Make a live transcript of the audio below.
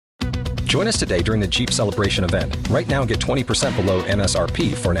Join us today during the Jeep Celebration event. Right now, get 20% below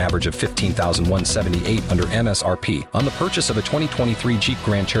MSRP for an average of $15,178 under MSRP on the purchase of a 2023 Jeep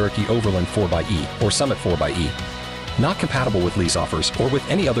Grand Cherokee Overland 4xE or Summit 4xE. Not compatible with lease offers or with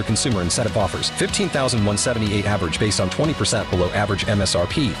any other consumer incentive offers. $15,178 average based on 20% below average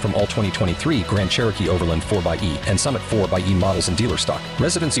MSRP from all 2023 Grand Cherokee Overland 4xE and Summit 4xE models in dealer stock.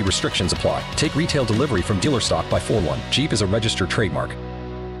 Residency restrictions apply. Take retail delivery from dealer stock by 4/1. Jeep is a registered trademark.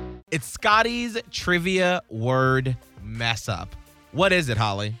 It's Scotty's trivia word mess up. What is it,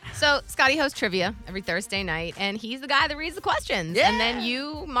 Holly? So Scotty hosts trivia every Thursday night, and he's the guy that reads the questions. Yeah. And then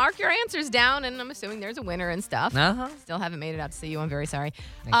you mark your answers down, and I'm assuming there's a winner and stuff. Uh-huh. Still haven't made it out to see you. I'm very sorry.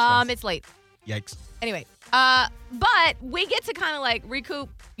 Thanks, guys. It's late. Yikes. Anyway, but we get to kind of like recoup,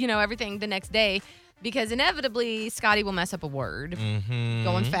 everything the next day because inevitably Scotty will mess up a word. Mm-hmm.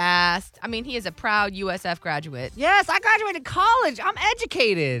 Going fast. I mean, he is a proud USF graduate. Yes, I graduated college. I'm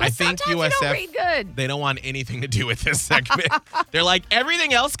educated. I think Sometimes USF, you don't read good. they don't want anything to do with this segment. They're like,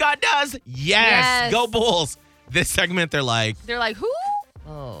 everything else Scott does? Yes. Go Bulls. This segment, they're like, who?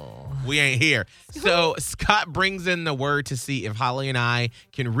 Oh. we ain't here. So Scott brings in the word to see if Holly and I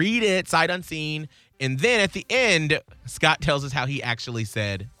can read it sight unseen. And then at the end, Scott tells us how he actually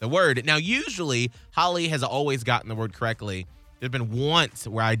said the word. Now, usually, Holly has always gotten the word correctly. There's been once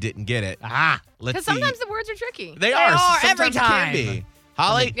where I didn't get it. Because Let's see. sometimes the words are tricky. They are. Sometimes every it can time. be.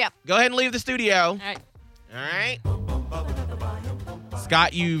 Holly, Yep. go ahead and leave the studio. All right. All right.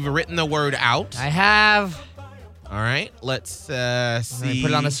 Scott, you've written the word out. I have. All right. Let's see.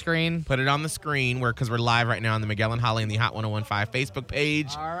 Put it on the screen. Put it on the screen because we're live right now on the Miguel and Holly and the Hot 1015 Facebook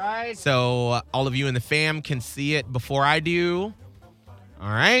page. All right. So all of you in the fam can see it before I do. All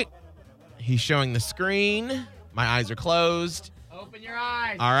right. He's showing the screen. My eyes are closed. Open your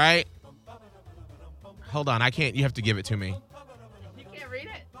eyes. All right. Hold on. I can't. You have to give it to me. You can't read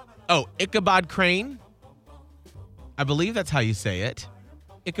it. Oh, Ichabod Crane. I believe that's how you say it.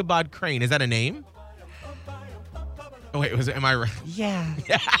 Ichabod Crane. Is that a name? Oh, wait. Am I right? Yeah.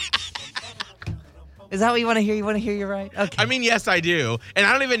 Is that what you want to hear? You want to hear you're right? Okay. I mean, yes, I do. And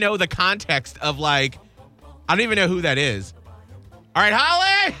I don't even know the context of I don't even know who that is. All right,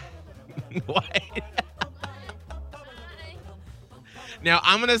 Holly. What? Now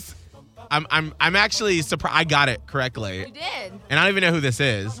I'm actually surprised I got it correctly. You did. And I don't even know who this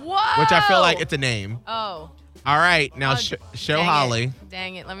is. Whoa. Which I feel like it's a name. Oh. All right, now Oh, show dang Holly. it.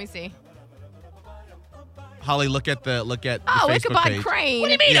 Dang it. Let me see. Holly, look at the Oh, Facebook Ichabod page. Crane. What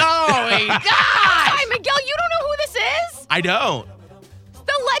do you mean? Yeah. Oh, my God. Hi, Miguel, you don't know who this is? I don't.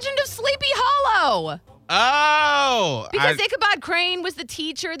 The Legend of Sleepy Hollow. Oh. Because Ichabod Crane was the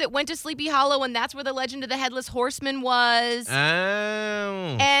teacher that went to Sleepy Hollow, and that's where the Legend of the Headless Horseman was.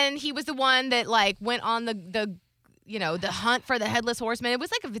 Oh. And he was the one that went on the hunt for the Headless Horseman. It was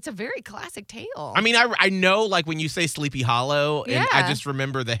it's a very classic tale. I mean, I know when you say Sleepy Hollow, and I Yeah. just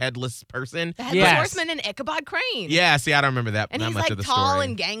remember the headless person. the Headless Yes. Horseman and Ichabod Crane. Yeah, see, I don't remember that And that he's much of the tall story.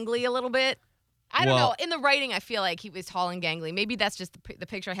 and gangly a little bit. I don't Well- know. In the writing, I feel like he was tall and gangly. Maybe that's just the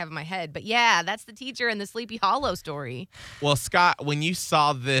picture I have in my head. But yeah, that's the teacher in the Sleepy Hollow story. Well, Scott, when you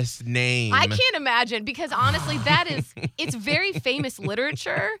saw this name, I can't imagine because honestly, it's very famous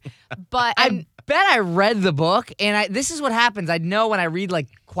literature. But I bet I read the book, and this is what happens. I know when I read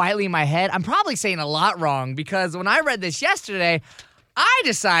quietly in my head, I'm probably saying a lot wrong because when I read this yesterday, I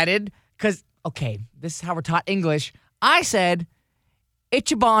decided, this is how we're taught English. I said,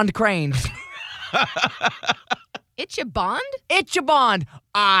 Ichabod Crane. Ichabod? Ichabod.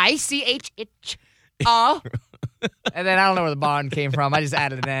 I-C-H. And then I don't know where the bond came from. I just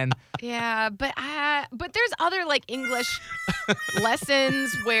added an N. Yeah, but there's other English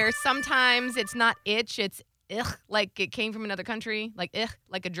lessons where sometimes it's not itch, it's ugh, it came from another country, like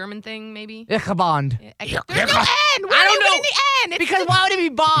a German thing maybe. Ichabod. There's no N. Where I are don't you know. getting the N? It's Because why would it be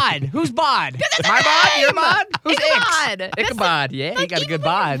bod? Who's bod? it's My a bod? Your name. bod? Who's Ichabod. Ix? That's Ichabod. Yeah, you got a even good when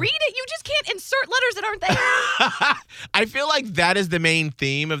you bod. read it, you just can't insert letters that aren't there. I feel like that is the main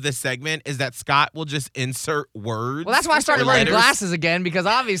theme of this segment is that Scott will just insert words. Well, that's why I started or wearing letters. glasses again because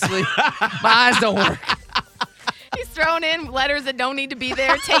obviously my eyes don't work. He's throwing in letters that don't need to be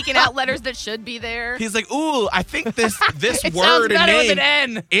there, taking out letters that should be there. He's like, ooh, I think this It sounds word and better with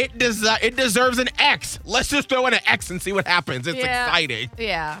name, an N. it deserves an X. Let's just throw in an X and see what happens. It's Yeah. exciting.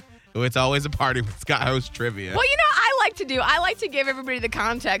 Yeah. Ooh, it's always a party with Scott host trivia. Well, I like to give everybody the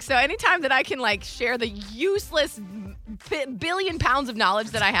context. So anytime that I can share the useless billion pounds of knowledge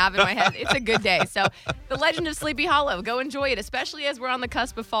that I have in my head, it's a good day. So The Legend of Sleepy Hollow, go enjoy it, especially as we're on the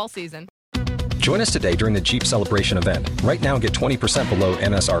cusp of fall season. Join us today during the Jeep Celebration event. Right now, get 20% below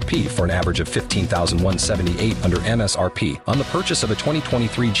MSRP for an average of $15,178 under MSRP on the purchase of a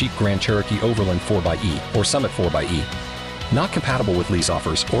 2023 Jeep Grand Cherokee Overland 4xE or Summit 4xE. Not compatible with lease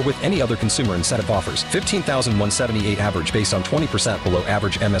offers or with any other consumer incentive offers. $15,178 average based on 20% below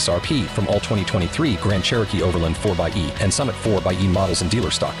average MSRP from all 2023 Grand Cherokee Overland 4xE and Summit 4xE models in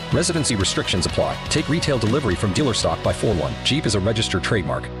dealer stock. Residency restrictions apply. Take retail delivery from dealer stock by 4/1. Jeep is a registered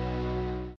trademark.